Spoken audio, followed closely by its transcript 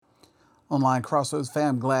Online Crossroads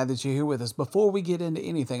fam, glad that you're here with us. Before we get into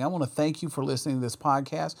anything, I want to thank you for listening to this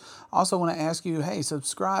podcast. Also want to ask you, hey,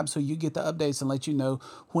 subscribe so you get the updates and let you know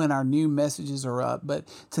when our new messages are up. But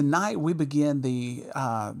tonight we begin the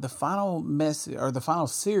final message or the final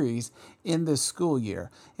series in this school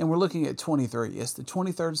year, and we're looking at 23. It's the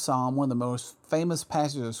 23rd Psalm, one of the most famous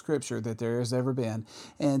passages of Scripture that there has ever been.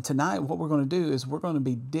 And tonight, what we're going to do is we're going to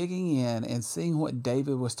be digging in and seeing what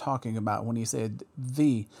David was talking about when he said,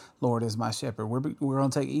 "The Lord is my shepherd." We're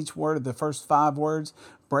going to take each word of the first 5 words,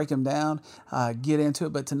 break them down, get into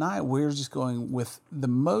it. But tonight, we're just going with the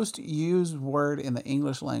most used word in the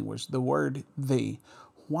English language, the word "the."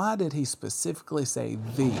 Why did he specifically say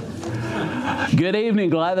 "the"? Good evening.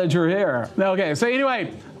 Glad that you're here. Okay, so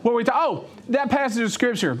anyway, that passage of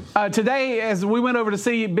Scripture. Today, as we went over to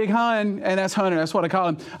see Big Hun, and that's Hunter, that's what I call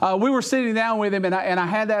him, we were sitting down with him, and I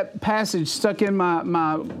had that passage stuck in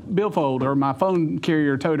my billfold or my phone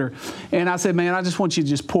carrier toter. And I said, man, I just want you to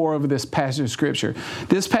just pour over this passage of Scripture.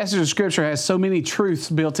 This passage of Scripture has so many truths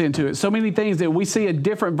built into it, so many things that we see a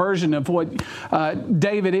different version of what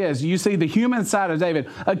David is. You see the human side of David.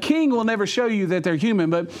 A king will never show you that they're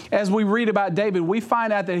human, but as we read about David, we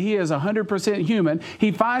find out that he is 100% human.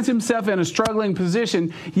 He finds himself in a struggling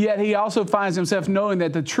position, yet he also finds himself knowing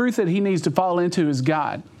that the truth that he needs to fall into is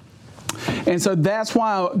God. And so that's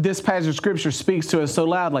why this passage of Scripture speaks to us so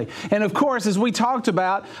loudly. And of course, as we talked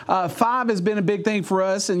about, 5 has been a big thing for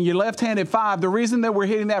us, and your left-handed 5. The reason that we're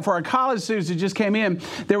hitting that for our college students who just came in,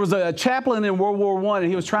 there was a chaplain in World War I, and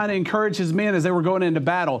he was trying to encourage his men as they were going into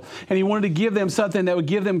battle. And he wanted to give them something that would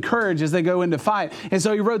give them courage as they go into fight. And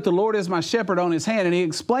so he wrote, "The Lord is my shepherd" on his hand, and he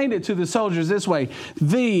explained it to the soldiers this way: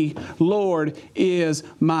 "The Lord is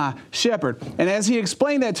my shepherd." And as he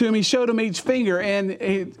explained that to him, he showed them each finger, and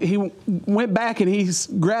he went back and he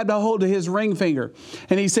grabbed a hold of his ring finger.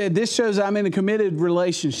 And he said, "This shows I'm in a committed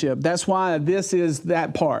relationship. That's why this is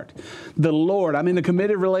that part. The Lord, I'm in a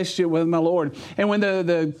committed relationship with my Lord." And when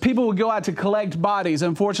the people would go out to collect bodies,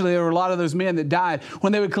 unfortunately, there were a lot of those men that died.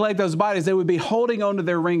 When they would collect those bodies, they would be holding onto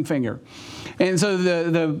their ring finger. And so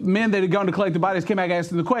the men that had gone to collect the bodies came back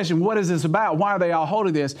asking the question, "What is this about? Why are they all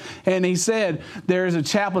holding this?" And he said, there is a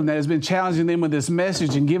chaplain that has been challenging them with this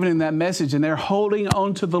message and giving them that message, and they're holding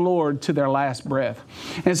on to the Lord to their last breath.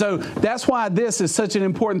 And so that's why this is such an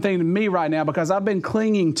important thing to me right now, because I've been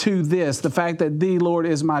clinging to this, the fact that the Lord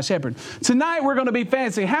is my shepherd. Tonight we're going to be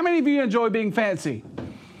fancy. How many of you enjoy being fancy?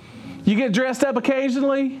 You get dressed up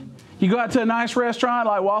occasionally? You go out to a nice restaurant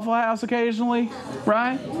like Waffle House occasionally,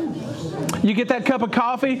 right? You get that cup of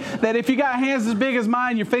coffee that if you got hands as big as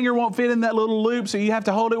mine, your finger won't fit in that little loop, so you have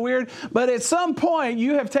to hold it weird. But at some point,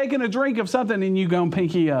 you have taken a drink of something and you go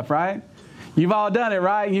pinky up, right? You've all done it,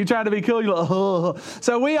 right? You try to be cool, you're like, oh.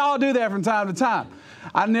 So we all do that from time to time.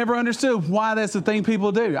 I never understood why that's the thing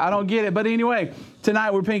people do. I don't get it. But anyway,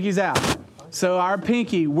 tonight we're pinkies out. So our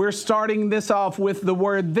pinky, we're starting this off with the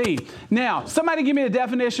word "the." Now, somebody give me a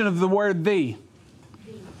definition of the word "the."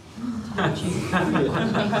 I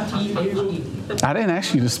didn't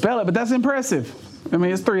ask you to spell it, but that's impressive. I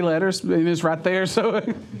mean, it's 3 letters, and it's right there. So,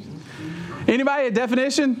 anybody a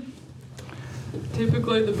definition?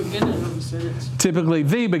 Typically the beginning of a sentence. Typically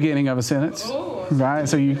the beginning of a sentence. Oh. Right?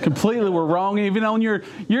 So you completely were wrong. Even on your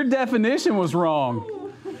definition was wrong.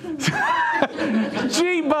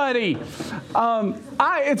 Gee, buddy.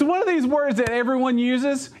 It's one of these words that everyone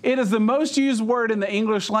uses. It is the most used word in the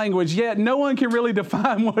English language, yet no one can really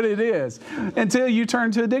define what it is until you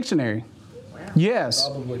turn to a dictionary. Yes.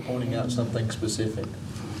 Probably pointing out something specific.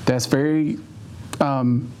 That's very...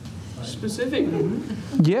 Specific.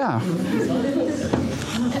 Yeah.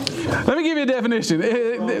 Let me give you a definition.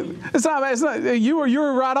 It's not. You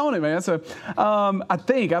were right on it, man. So, I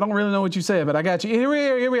don't really know what you said, but I got you. Here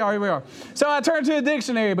we are. So I turned to a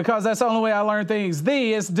dictionary because that's the only way I learn things.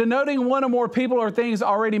 "The" is denoting one or more people or things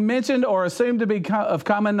already mentioned or assumed to be of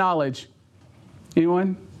common knowledge.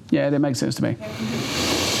 Anyone? Yeah, that makes sense to me.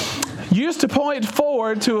 Used to point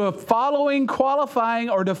forward to a following qualifying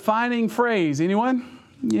or defining phrase. Anyone?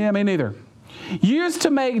 Yeah, me neither. Used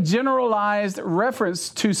to make generalized reference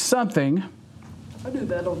to something. I do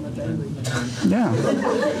that on the daily. Yeah.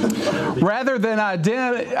 Rather than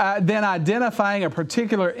identifying a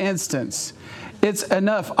particular instance. It's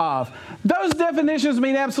enough of. Those definitions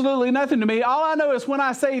mean absolutely nothing to me. All I know is when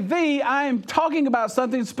I say "the," I am talking about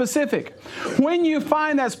something specific. When you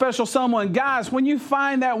find that special someone, guys, when you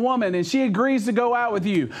find that woman and she agrees to go out with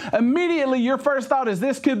you, immediately your first thought is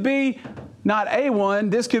this could be not A1,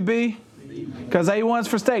 this could be, because A1's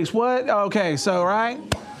for steaks. What? Okay, so, right?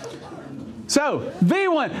 So, the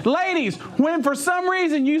one. Ladies, when for some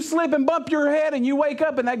reason you slip and bump your head and you wake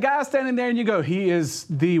up and that guy's standing there and you go, he is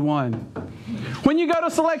the one. When you go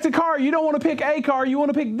to select a car, you don't want to pick a car, you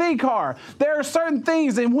want to pick the car. There are certain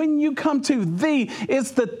things, and when you come to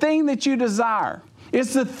it's the thing that you desire.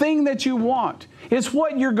 It's the thing that you want. It's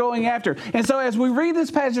what you're going after. And so as we read this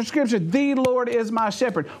passage of Scripture, the Lord is my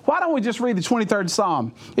shepherd. Why don't we just read the 23rd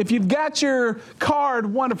Psalm? If you've got your card,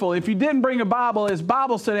 wonderful. If you didn't bring a Bible, it's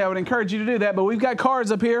Bible study. I would encourage you to do that. But we've got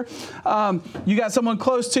cards up here. You got someone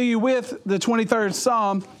close to you with the 23rd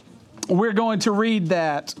Psalm. We're going to read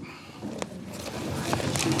that.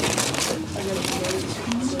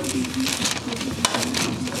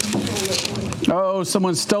 Oh,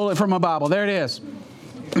 someone stole it from my Bible. There it is.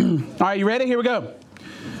 All right, you ready? Here we go.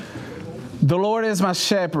 The Lord is my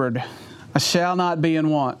shepherd. I shall not be in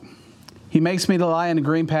want. He makes me to lie in a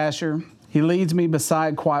green pasture. He leads me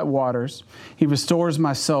beside quiet waters. He restores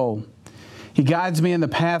my soul. He guides me in the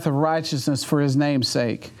path of righteousness for His name's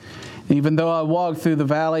sake. Even though I walk through the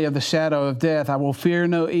valley of the shadow of death, I will fear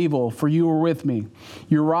no evil, for you are with me.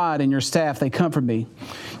 Your rod and your staff, they comfort me.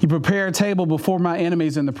 You prepare a table before my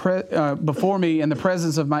enemies before me in the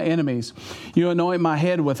presence of my enemies. You anoint my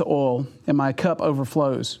head with oil, and my cup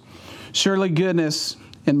overflows. Surely goodness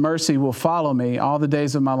and mercy will follow me all the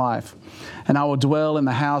days of my life, and I will dwell in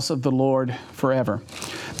the house of the Lord forever.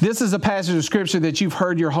 This is a passage of Scripture that you've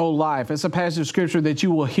heard your whole life. It's a passage of Scripture that you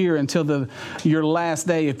will hear until your last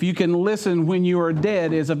day. If you can listen when you are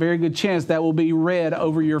dead, it's a very good chance that will be read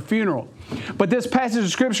over your funeral. But this passage of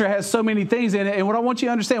Scripture has so many things in it. And what I want you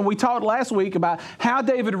to understand, we talked last week about how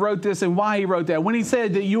David wrote this and why he wrote that. When he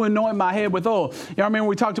said that you anoint my head with oil. Y'all remember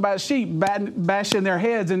we talked about sheep bashing their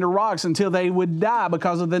heads into rocks until they would die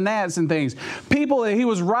because of the gnats and things. People that he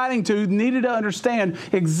was writing to needed to understand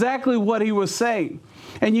exactly what he was saying.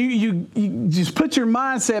 And you just put your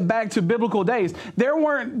mindset back to biblical days. There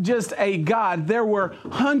weren't just a God. There were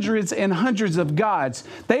hundreds and hundreds of gods.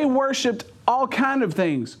 They worshiped all kind of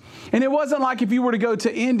things. And it wasn't like if you were to go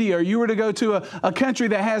to India or you were to go to a country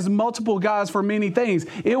that has multiple gods for many things.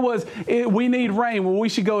 We need rain. Well, we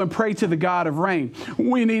should go and pray to the God of rain.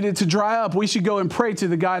 We need it to dry up. We should go and pray to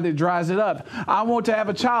the God that dries it up. I want to have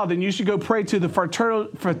a child, and you should go pray to the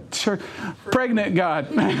pregnant God.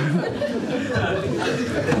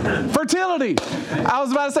 Fertility. I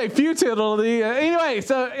was about to say futility.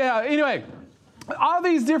 Anyway, all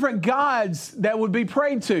these different gods that would be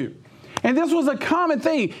prayed to. And this was a common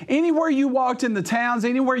thing. Anywhere you walked in the towns,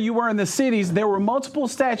 anywhere you were in the cities, there were multiple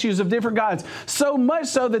statues of different gods. So much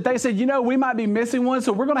so that they said, we might be missing one,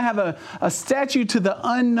 so we're going to have a statue to the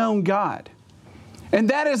unknown God.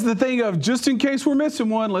 And that is the thing of, just in case we're missing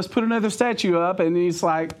one, let's put another statue up. And he's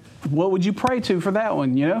like, what would you pray to for that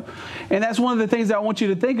one, And that's one of the things that I want you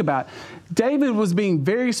to think about. David was being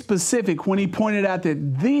very specific when he pointed out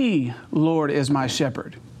that the Lord is my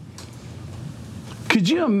shepherd. Could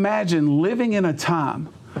you imagine living in a time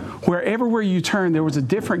where everywhere you turn, there was a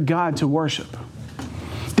different God to worship?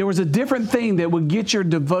 There was a different thing that would get your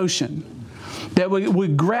devotion, that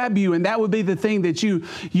would grab you, and that would be the thing that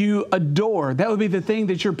you adore. That would be the thing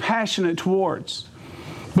that you're passionate towards.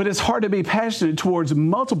 But it's hard to be passionate towards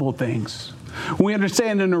multiple things. We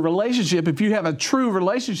understand in a relationship, if you have a true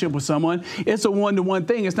relationship with someone, it's a 1-to-1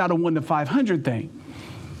 thing. It's not a 1-to-500 thing.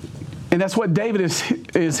 And that's what David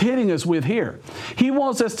is hitting us with here. He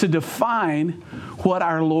wants us to define what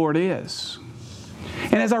our Lord is.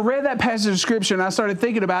 And as I read that passage of Scripture, and I started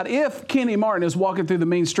thinking about if Kenny Martin is walking through the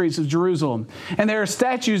main streets of Jerusalem, and there are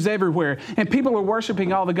statues everywhere, and people are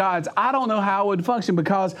worshiping all the gods, I don't know how it would function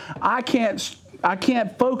because I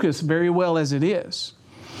can't focus very well as it is.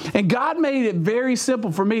 And God made it very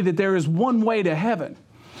simple for me that there is one way to heaven.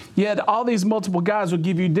 Yet all these multiple gods will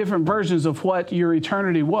give you different versions of what your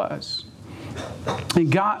eternity was.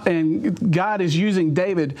 And God is using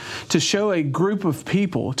David to show a group of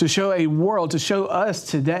people, to show a world, to show us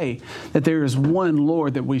today that there is one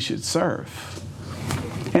Lord that we should serve.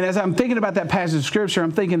 And as I'm thinking about that passage of Scripture,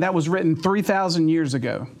 I'm thinking that was written 3,000 years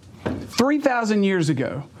ago. 3,000 years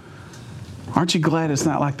ago. Aren't you glad it's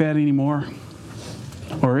not like that anymore?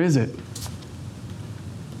 Or is it?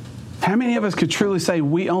 How many of us could truly say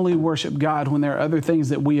we only worship God when there are other things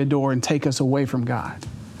that we adore and take us away from God?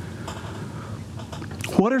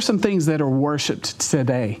 What are some things that are worshiped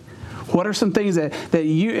today? What are some things that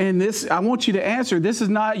you, and this, I want you to answer, this is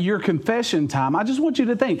not your confession time. I just want you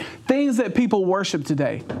to think. Things that people worship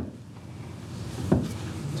today.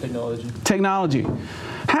 Technology.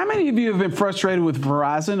 How many of you have been frustrated with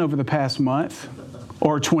Verizon over the past month?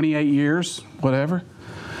 Or 28 years? Whatever.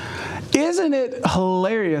 Isn't it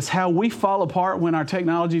hilarious how we fall apart when our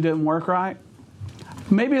technology doesn't work right?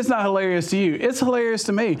 Maybe it's not hilarious to you. It's hilarious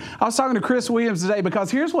to me. I was talking to Chris Williams today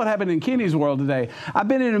because here's what happened in Kenny's world today. I've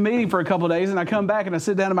been in a meeting for a couple of days, and I come back and I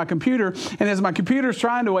sit down at my computer, and as my computer's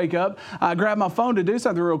trying to wake up, I grab my phone to do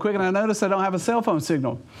something real quick, and I notice I don't have a cell phone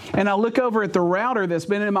signal. And I look over at the router that's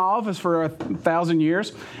been in my office for 1,000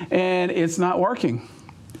 years, and it's not working.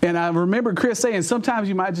 And I remember Chris saying, sometimes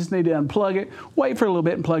you might just need to unplug it, wait for a little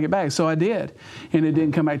bit and plug it back. So I did, and it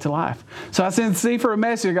didn't come back to life. So I sent Steve for a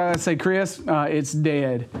message. I say, Chris, it's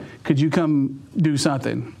dead. Could you come do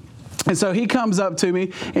something? And so he comes up to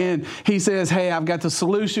me and he says, hey, I've got the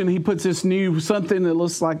solution. He puts this new something that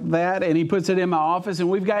looks like that, and he puts it in my office, and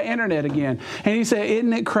we've got internet again. And he said,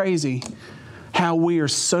 isn't it crazy how we are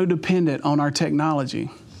so dependent on our technology?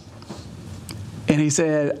 And he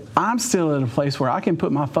said, I'm still at a place where I can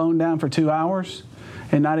put my phone down for 2 hours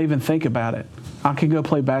and not even think about it. I can go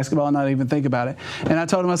play basketball and not even think about it. And I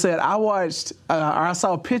told him, I said, I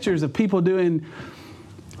saw pictures of people doing,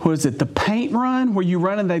 the paint run, where you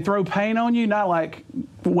run and they throw paint on you, not like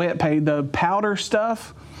wet paint, the powder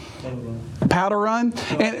stuff. Powder run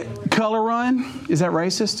and color run. Is that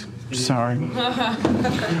racist? Sorry.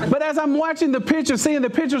 But as I'm watching the pictures, seeing the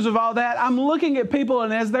pictures of all that, I'm looking at people,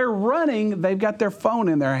 and as they're running, they've got their phone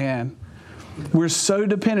in their hand. We're so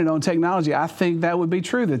dependent on technology. I think that would be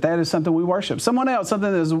true, that is something we worship. Someone else,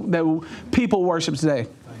 something that people worship today.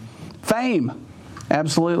 Fame.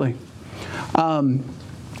 Absolutely.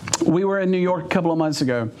 We were in New York a couple of months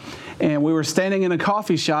ago, and we were standing in a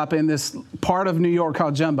coffee shop in this part of New York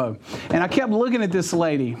called Jumbo. And I kept looking at this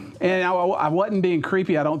lady, and I wasn't being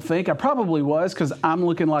creepy, I don't think. I probably was, because I'm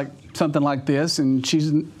looking like something like this, and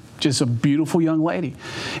she's just a beautiful young lady.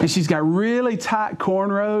 And she's got really tight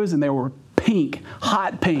cornrows, and they were pink,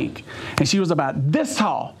 hot pink. And she was about this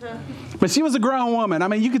tall. But she was a grown woman. I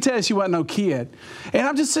mean, you could tell she wasn't no kid. And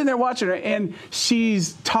I'm just sitting there watching her, and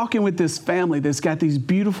she's talking with this family that's got these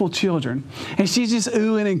beautiful children. And she's just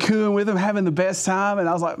oohing and cooing with them, having the best time. And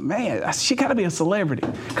I was like, man, she got to be a celebrity.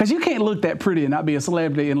 Because you can't look that pretty and not be a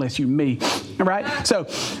celebrity unless you're me. Right? So,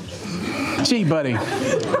 gee, buddy.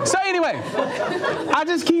 So anyway, I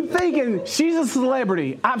just keep thinking, she's a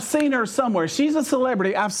celebrity. I've seen her somewhere. She's a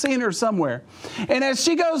celebrity. I've seen her somewhere. And as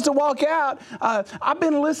she goes to walk out, I've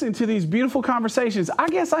been listening to these beautiful conversations. I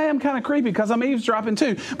guess I am kind of creepy because I'm eavesdropping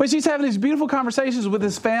too. But she's having these beautiful conversations with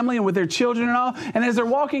this family and with their children and all. And as they're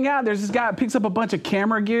walking out, there's this guy that picks up a bunch of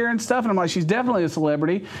camera gear and stuff. And I'm like, she's definitely a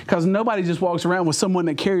celebrity, because nobody just walks around with someone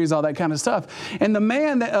that carries all that kind of stuff. And the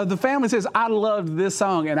man of the family says, I loved this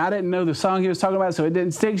song. And I didn't know the song he was talking about, so it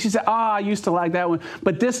didn't stick. She said, I used to like that one,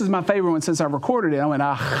 but this is my favorite one since I recorded it. I went,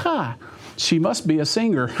 aha, she must be a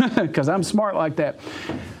singer, because I'm smart like that.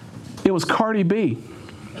 It was Cardi B.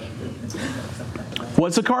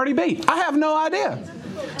 What's a Cardi B? I have no idea.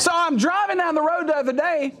 So I'm driving down the road the other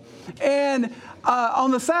day, and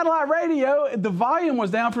on the satellite radio, the volume was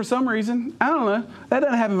down for some reason. I don't know. That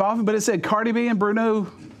doesn't happen often, but it said Cardi B and Bruno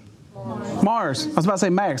Mars. I was about to say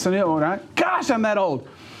Max. I knew it, right? Gosh, I'm that old.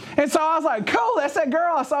 And so I was like, cool, that's that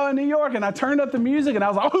girl I saw in New York. And I turned up the music, and I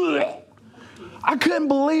was like, ugh. I couldn't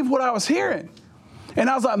believe what I was hearing. And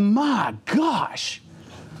I was like, my gosh.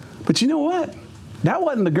 But you know what? That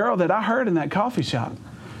wasn't the girl that I heard in that coffee shop.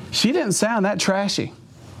 She didn't sound that trashy.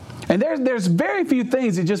 And there's very few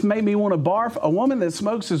things that just make me want to barf. A woman that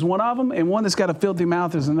smokes is one of them, and one that's got a filthy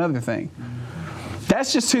mouth is another thing.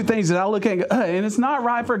 That's just two things that I look at and go, and it's not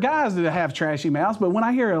right for guys to have trashy mouths, but when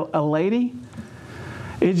I hear a lady,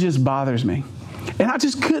 it just bothers me. And I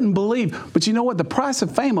just couldn't believe. But you know what? The price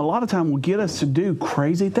of fame a lot of time will get us to do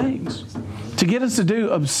crazy things, to get us to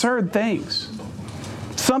do absurd things.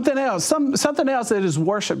 Something else that is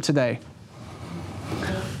worship today.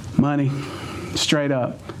 Money, straight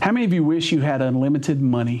up. How many of you wish you had unlimited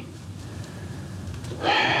money?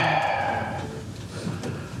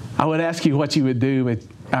 I would ask you what you would do, but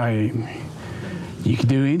you could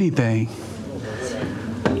do anything.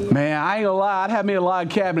 Man, I ain't gonna lie. I'd have me a log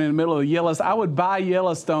cabin in the middle of Yellowstone. I would buy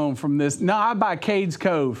Yellowstone from this. No, I'd buy Cades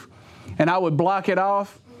Cove, and I would block it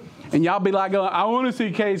off. And y'all be like, I want to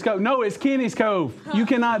see Cades Cove. No, it's Kenny's Cove. You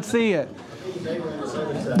cannot see it.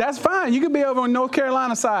 That's fine. You could be over on North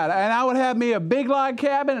Carolina side. And I would have me a big log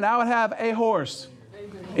cabin, and I would have a horse.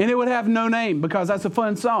 And it would have no name, because that's a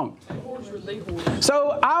fun song.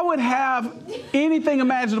 So I would have anything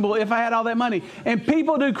imaginable if I had all that money. And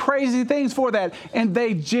people do crazy things for that. And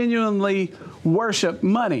they genuinely worship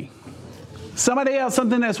money. Somebody else,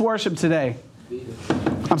 something that's worshiped today.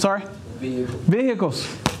 I'm sorry?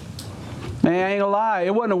 Vehicles. Man, I ain't gonna lie.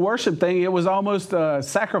 It wasn't a worship thing. It was almost a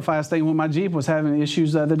sacrifice thing when my Jeep was having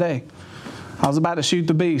issues the other day. I was about to shoot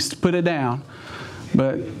the beast, put it down.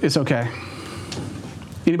 But it's okay.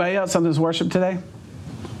 Anybody else, something that's worshiped today?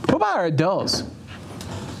 about our adults?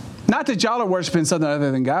 Not that y'all are worshiping something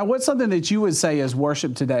other than God. What's something that you would say is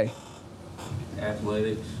worship today?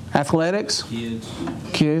 Athletics. Athletics?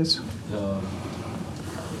 Kids?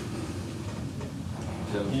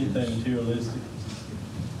 Anything materialistic.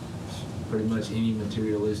 Pretty much any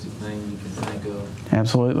materialistic thing you can think of.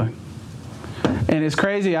 Absolutely. And it's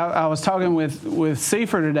crazy. I was talking with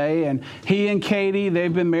Seifer today, and he and Katie,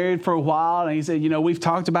 they've been married for a while, and he said, we've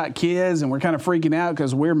talked about kids, and we're kind of freaking out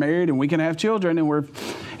because we're married and we can have children,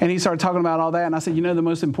 and he started talking about all that, and I said, the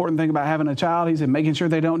most important thing about having a child, he said, making sure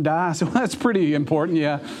they don't die. I said, well, that's pretty important,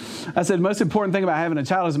 yeah. I said, the most important thing about having a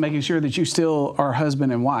child is making sure that you still are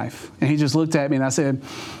husband and wife. And he just looked at me, and I said,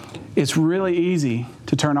 it's really easy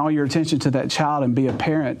to turn all your attention to that child and be a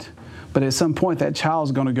parent, but at some point that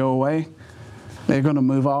child's going to go away. They're going to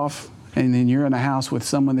move off, and then you're in a house with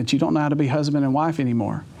someone that you don't know how to be husband and wife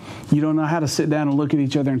anymore. You don't know how to sit down and look at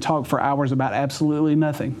each other and talk for hours about absolutely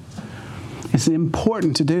nothing. It's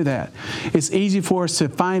important to do that. It's easy for us to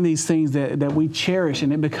find these things that we cherish,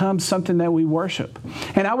 and it becomes something that we worship.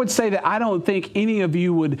 And I would say that I don't think any of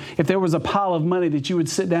you would, if there was a pile of money, that you would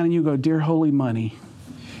sit down and you go, dear holy money.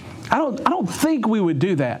 I don't think we would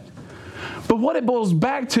do that. But what it boils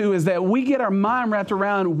back to is that we get our mind wrapped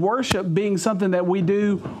around worship being something that we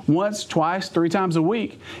do once, twice, 3 times a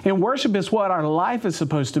week. And worship is what our life is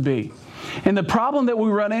supposed to be. And the problem that we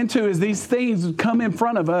run into is these things come in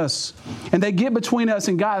front of us, and they get between us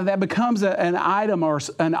and God, and that becomes an item or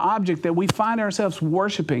an object that we find ourselves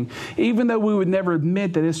worshiping, even though we would never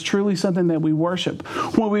admit that it's truly something that we worship.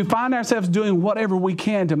 When we find ourselves doing whatever we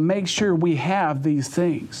can to make sure we have these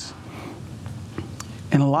things.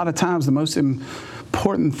 And a lot of times the most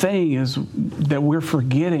important thing is that we're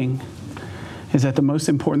forgetting is that the most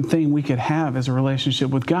important thing we could have is a relationship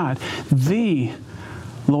with God. The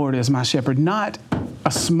Lord is my shepherd, not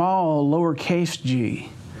a small lowercase g.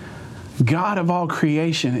 God of all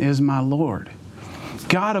creation is my Lord.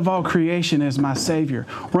 God of all creation is my Savior.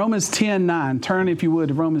 Romans 10:9. Turn, if you would,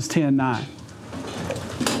 to Romans 10:9.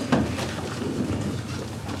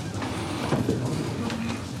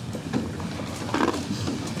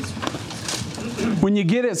 When you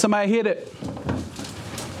get it, somebody hit it.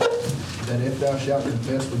 That if thou shalt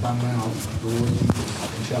confess with thy mouth the Lord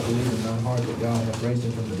Jesus, and shalt believe in thine heart that God hath raised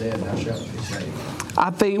him from the dead, thou shalt be saved.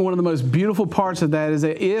 I think one of the most beautiful parts of that is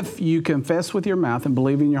that if you confess with your mouth and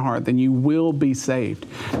believe in your heart, then you will be saved.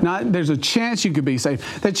 Not there's a chance you could be saved,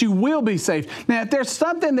 that you will be saved. Now, if there's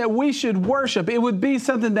something that we should worship, it would be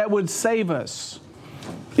something that would save us.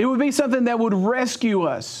 It would be something that would rescue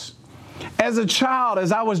us. As a child,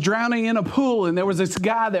 as I was drowning in a pool and there was this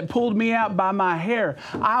guy that pulled me out by my hair,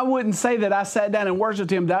 I wouldn't say that I sat down and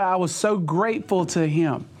worshiped him, that I was so grateful to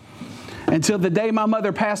him. Until the day my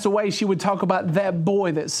mother passed away, she would talk about that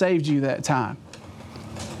boy that saved you that time.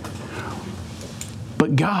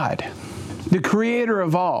 But God, the creator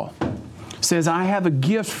of all, says, I have a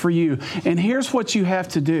gift for you. And here's what you have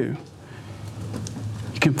to do.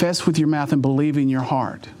 You confess with your mouth and believe in your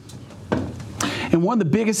heart. And one of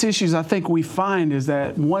the biggest issues I think we find is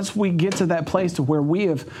that once we get to that place to where we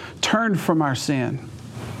have turned from our sin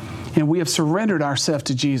and we have surrendered ourselves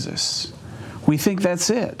to Jesus, we think that's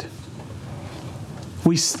it.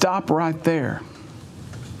 We stop right there.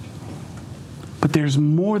 But there's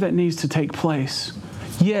more that needs to take place.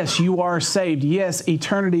 Yes, you are saved. Yes,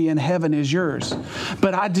 eternity in heaven is yours.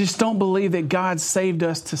 But I just don't believe that God saved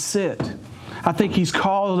us to sit. I think He's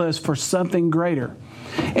called us for something greater.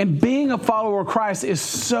 And being a follower of Christ is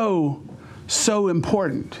so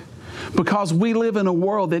important because we live in a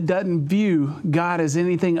world that doesn't view God as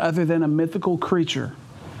anything other than a mythical creature.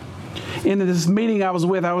 In this meeting I was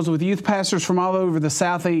with youth pastors from all over the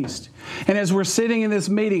Southeast. And as we're sitting in this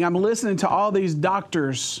meeting, I'm listening to all these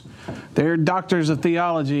doctors. They're doctors of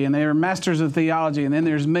theology and they're masters of theology. And then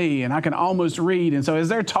there's me, and I can almost read. And so as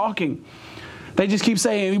they're talking, they just keep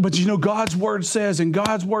saying, but God's Word says, and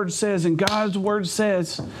God's Word says, and God's Word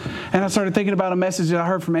says. And I started thinking about a message that I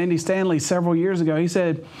heard from Andy Stanley several years ago. He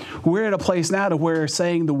said, we're at a place now to where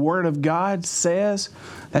saying the Word of God says,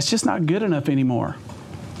 that's just not good enough anymore.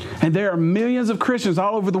 And there are millions of Christians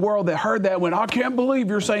all over the world that heard that and went, I can't believe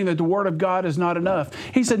you're saying that the Word of God is not enough.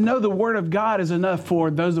 He said, no, the Word of God is enough for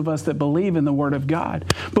those of us that believe in the Word of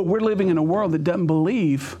God. But we're living in a world that doesn't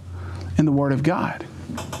believe in the Word of God.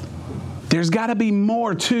 There's got to be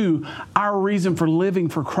more to our reason for living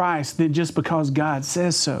for Christ than just because God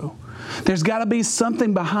says so. There's got to be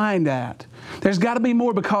something behind that. There's got to be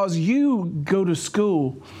more because you go to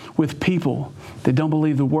school with people that don't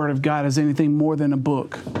believe the Word of God is anything more than a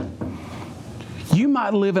book. You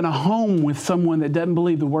might live in a home with someone that doesn't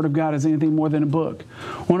believe the Word of God is anything more than a book.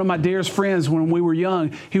 One of my dearest friends, when we were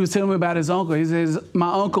young, he was telling me about his uncle. He says,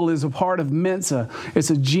 my uncle is a part of Mensa.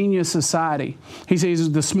 It's a genius society. He says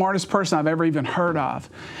he's the smartest person I've ever even heard of.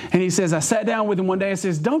 And he says, I sat down with him one day and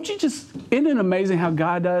says, isn't it amazing how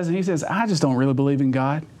God does? And he says, I just don't really believe in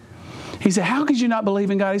God. He said, how could you not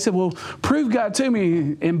believe in God? He said, well, prove God to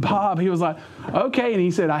me. And Bob, he was like, okay. And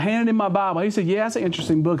he said, I handed him my Bible. He said, yeah, that's an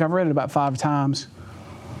interesting book. I've read it about 5 times.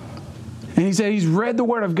 And he said he's read the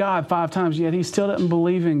Word of God 5 times, yet he still doesn't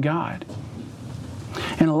believe in God.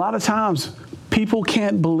 And a lot of times, people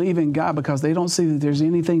can't believe in God because they don't see that there's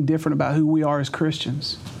anything different about who we are as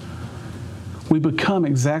Christians. We become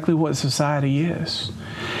exactly what society is.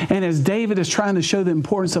 And as David is trying to show the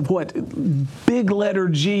importance of what big letter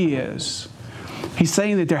G is, he's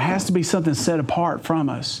saying that there has to be something set apart from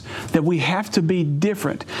us, that we have to be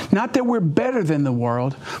different. Not that we're better than the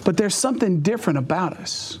world, but there's something different about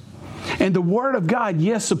us. And the Word of God,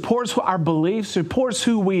 yes, supports our beliefs, supports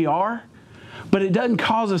who we are, but it doesn't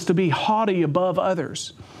cause us to be haughty above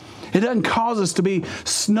others. It doesn't cause us to be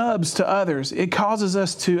snubs to others. It causes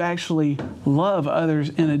us to actually love others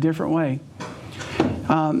in a different way.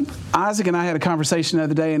 Isaac and I had a conversation the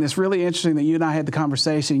other day, and it's really interesting that you and I had the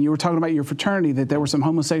conversation. You were talking about your fraternity, that there were some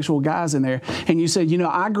homosexual guys in there. And you said,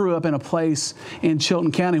 I grew up in a place in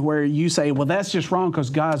Chilton County where you say, well, that's just wrong because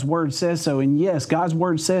God's Word says so. And yes, God's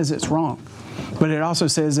Word says it's wrong. But it also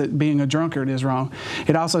says that being a drunkard is wrong.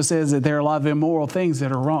 It also says that there are a lot of immoral things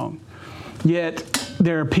that are wrong. Yet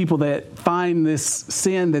there are people that find this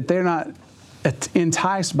sin that they're not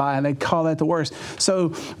enticed by, and they call that the worst.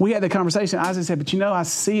 So we had the conversation. Isaac said, but I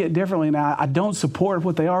see it differently now. I don't support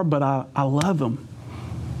what they are, but I love them.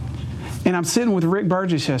 And I'm sitting with Rick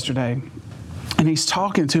Burgess yesterday, and he's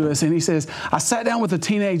talking to us, and he says, I sat down with a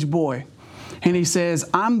teenage boy, and he says,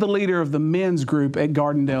 I'm the leader of the men's group at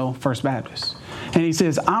Gardendale First Baptist. And he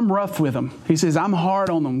says, I'm rough with them. He says, I'm hard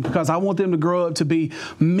on them because I want them to grow up to be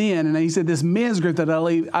men. And he said, this men's group that I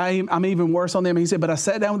lead, I'm even worse on them. And he said, but I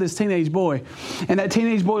sat down with this teenage boy. And that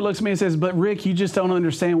teenage boy looks at me and says, but Rick, you just don't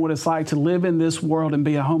understand what it's like to live in this world and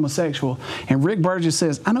be a homosexual. And Rick Burgess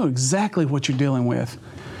says, I know exactly what you're dealing with.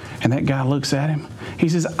 And that guy looks at him. He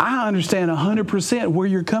says, I understand 100% where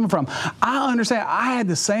you're coming from. I understand. I had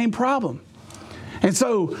the same problem. And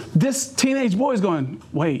so this teenage boy is going,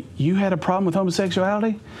 wait, you had a problem with homosexuality?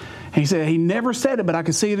 And he said, he never said it, but I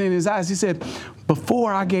could see it in his eyes. He said,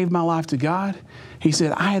 before I gave my life to God, he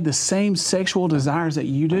said, I had the same sexual desires that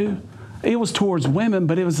you do. It was towards women,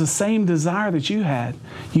 but it was the same desire that you have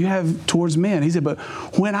towards men. He said, but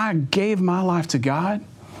when I gave my life to God,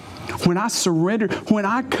 when I surrendered, when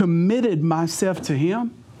I committed myself to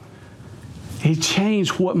Him, He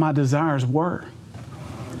changed what my desires were.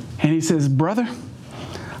 And he says, brother,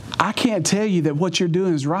 I can't tell you that what you're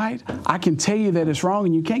doing is right. I can tell you that it's wrong,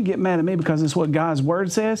 and you can't get mad at me because it's what God's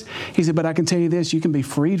Word says. He said, but I can tell you this, you can be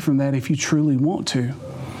freed from that if you truly want to.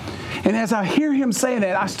 And as I hear him saying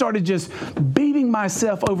that, I started just beating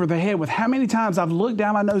myself over the head with how many times I've looked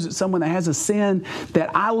down my nose at someone that has a sin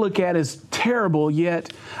that I look at as terrible,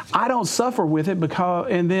 yet I don't suffer with it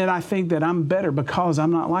and then I think that I'm better because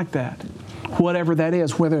I'm not like that. Whatever that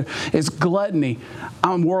is, whether it's gluttony,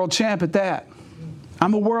 I'm world champ at that.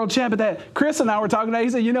 I'm a world champ at that. Chris and I were talking today. He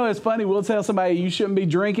said, it's funny. We'll tell somebody you shouldn't be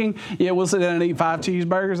drinking. Yeah, we'll sit down and eat 5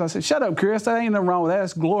 cheeseburgers. I said, shut up, Chris. That ain't nothing wrong with that.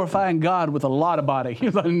 It's glorifying God with a lot of body. He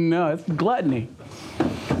was like, no, it's gluttony.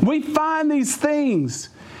 We find these things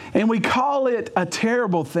and we call it a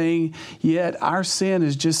terrible thing, yet our sin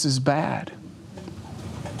is just as bad.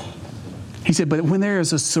 He said, but when there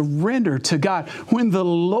is a surrender to God, when the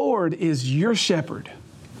Lord is your shepherd,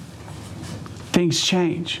 things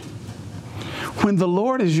change. When the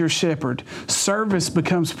Lord is your shepherd, service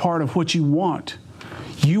becomes part of what you want.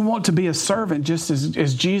 You want to be a servant just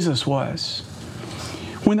as Jesus was.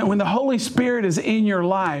 When the Holy Spirit is in your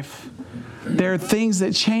life, there are things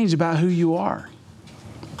that change about who you are.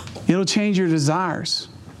 It'll change your desires.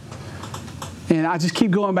 And I just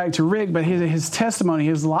keep going back to Rick, but his testimony,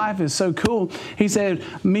 his life is so cool. He said,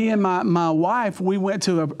 me and my wife, we went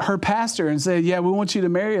to her pastor and said, yeah, we want you to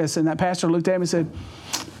marry us. And that pastor looked at me and said,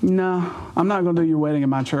 no, I'm not going to do your wedding in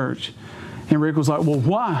my church. And Rick was like, well,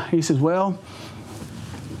 why? He says, well,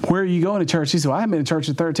 where are you going to church? He said, well, I haven't been to church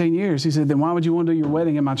in 13 years. He said, then why would you want to do your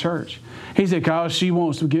wedding in my church? He said, because she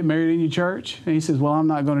wants to get married in your church. And he says, well, I'm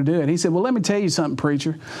not going to do it. He said, well, let me tell you something,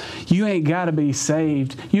 preacher. You ain't got to be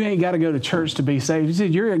saved. You ain't got to go to church to be saved. He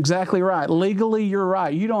said, you're exactly right. Legally, you're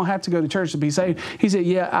right. You don't have to go to church to be saved. He said,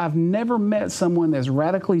 yeah, I've never met someone that's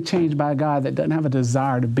radically changed by God that doesn't have a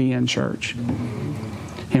desire to be in church.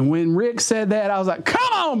 And When Rick said that, I was like,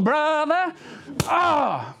 come on, brother.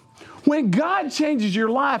 When God changes your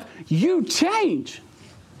life, you change.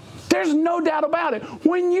 There's no doubt about it.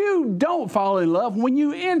 When you don't fall in love, when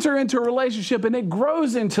you enter into a relationship and it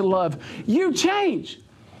grows into love, you change.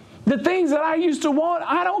 The things that I used to want,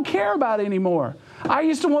 I don't care about anymore. I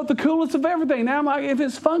used to want the coolest of everything. Now I'm like, if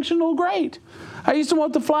it's functional, great. I used to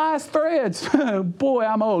want the flyest threads. Boy,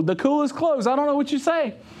 I'm old. The coolest clothes. I don't know what you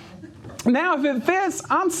say. Now, if it fits,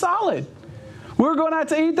 I'm solid. We were going out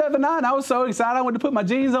to eat the other night, and I was so excited. I went to put my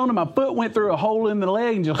jeans on, and my foot went through a hole in the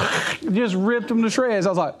leg and just ripped them to shreds. I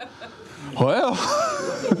was like, well,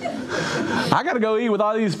 I got to go eat with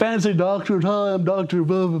all these fancy doctors. Hi, I'm Dr.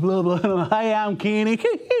 blah, blah, blah, blah. Hey, I'm Kenny.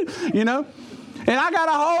 You know? And I got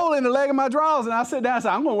a hole in the leg of my drawers, and I sat down and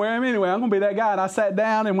said, I'm going to wear them anyway. I'm going to be that guy. And I sat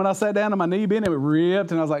down, and when I sat down, my knee bent, it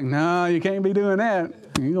ripped. And I was like, no, you can't be doing that.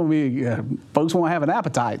 You're going to be, folks won't have an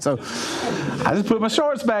appetite. So I just put my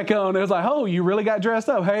shorts back on. It was like, oh, you really got dressed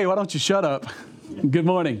up. Hey, why don't you shut up? Good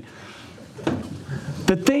morning.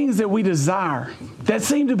 The things that we desire that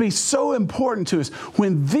seem to be so important to us,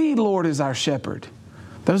 when the Lord is our shepherd,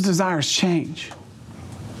 those desires change.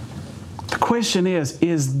 The question is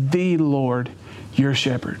the Lord your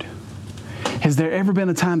shepherd? Has there ever been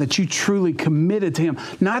a time that you truly committed to Him?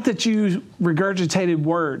 Not that you regurgitated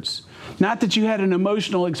words, not that you had an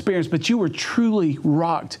emotional experience, but you were truly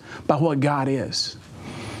rocked by what God is.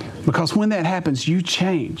 Because when that happens, you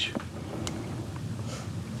change.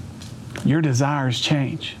 Your desires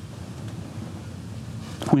change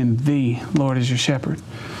when the Lord is your shepherd.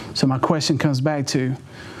 So my question comes back to,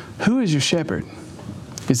 who is your shepherd?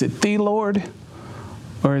 Is it the Lord,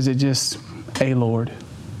 or is it just a Lord?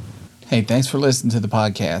 Hey, thanks for listening to the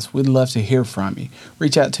podcast. We'd love to hear from you.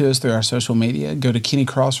 Reach out to us through our social media. Go to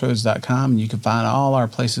KennyCrossroads.com and you can find all our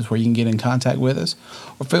places where you can get in contact with us,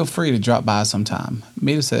 or feel free to drop by sometime.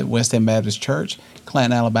 Meet us at West End Baptist Church,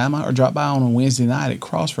 Clanton, Alabama, or drop by on a Wednesday night at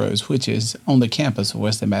Crossroads, which is on the campus of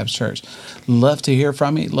West End Baptist Church. Love to hear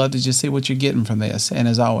from you. Love to just see what you're getting from this. And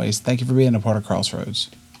as always, thank you for being a part of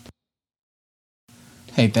Crossroads.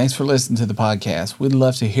 Hey, thanks for listening to the podcast. We'd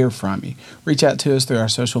love to hear from you. Reach out to us through our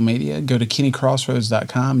social media. Go to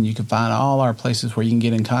KennyCrossroads.com and you can find all our places where you can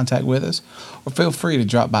get in contact with us, or feel free to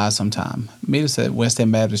drop by sometime. Meet us at West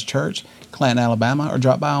End Baptist Church, Clanton, Alabama, or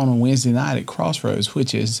drop by on a Wednesday night at Crossroads,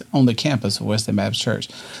 which is on the campus of West End Baptist Church.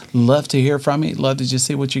 Love to hear from you. Love to just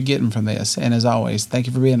see what you're getting from this. And as always, thank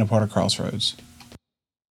you for being a part of Crossroads.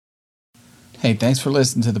 Hey, thanks for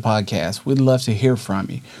listening to the podcast. We'd love to hear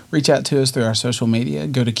from you. Reach out to us through our social media.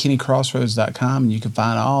 Go to KennyCrossroads.com and you can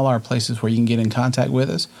find all our places where you can get in contact with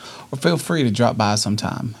us, or feel free to drop by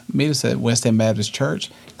sometime. Meet us at West End Baptist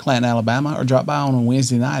Church, Clanton, Alabama, or drop by on a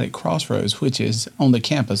Wednesday night at Crossroads, which is on the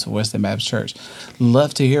campus of West End Baptist Church.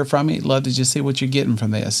 Love to hear from you. Love to just see what you're getting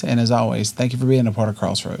from this. And as always, thank you for being a part of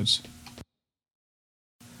Crossroads.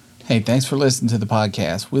 Hey, thanks for listening to the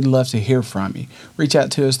podcast. We'd love to hear from you. Reach out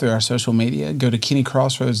to us through our social media. Go to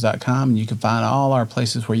KennyCrossroads.com and you can find all our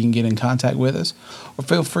places where you can get in contact with us, or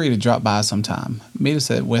feel free to drop by sometime. Meet us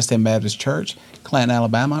at West End Baptist Church, Clanton,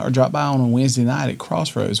 Alabama, or drop by on a Wednesday night at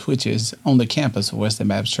Crossroads, which is on the campus of West End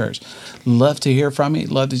Baptist Church. Love to hear from you.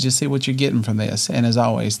 Love to just see what you're getting from this. And as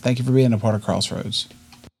always, thank you for being a part of Crossroads.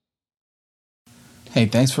 Hey,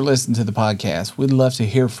 thanks for listening to the podcast. We'd love to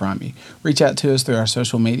hear from you. Reach out to us through our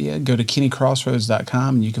social media. Go to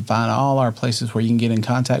KennyCrossroads.com and you can find all our places where you can get in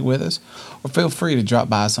contact with us, or feel free to drop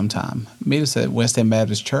by sometime. Meet us at West End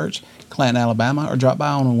Baptist Church, Clanton, Alabama, or drop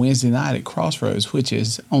by on a Wednesday night at Crossroads, which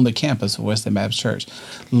is on the campus of West End Baptist Church.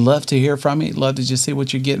 Love to hear from you. Love to just see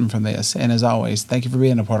what you're getting from this. And as always, thank you for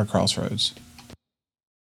being a part of Crossroads.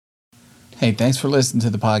 Hey, thanks for listening to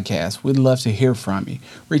the podcast. We'd love to hear from you.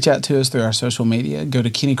 Reach out to us through our social media. Go to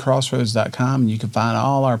KennyCrossroads.com and you can find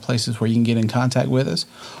all our places where you can get in contact with us,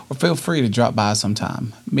 or feel free to drop by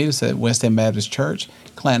sometime. Meet us at West End Baptist Church,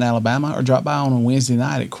 Clanton, Alabama, or drop by on a Wednesday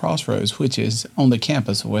night at Crossroads, which is on the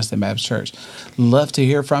campus of West End Baptist Church. Love to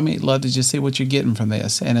hear from you. Love to just see what you're getting from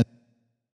this. And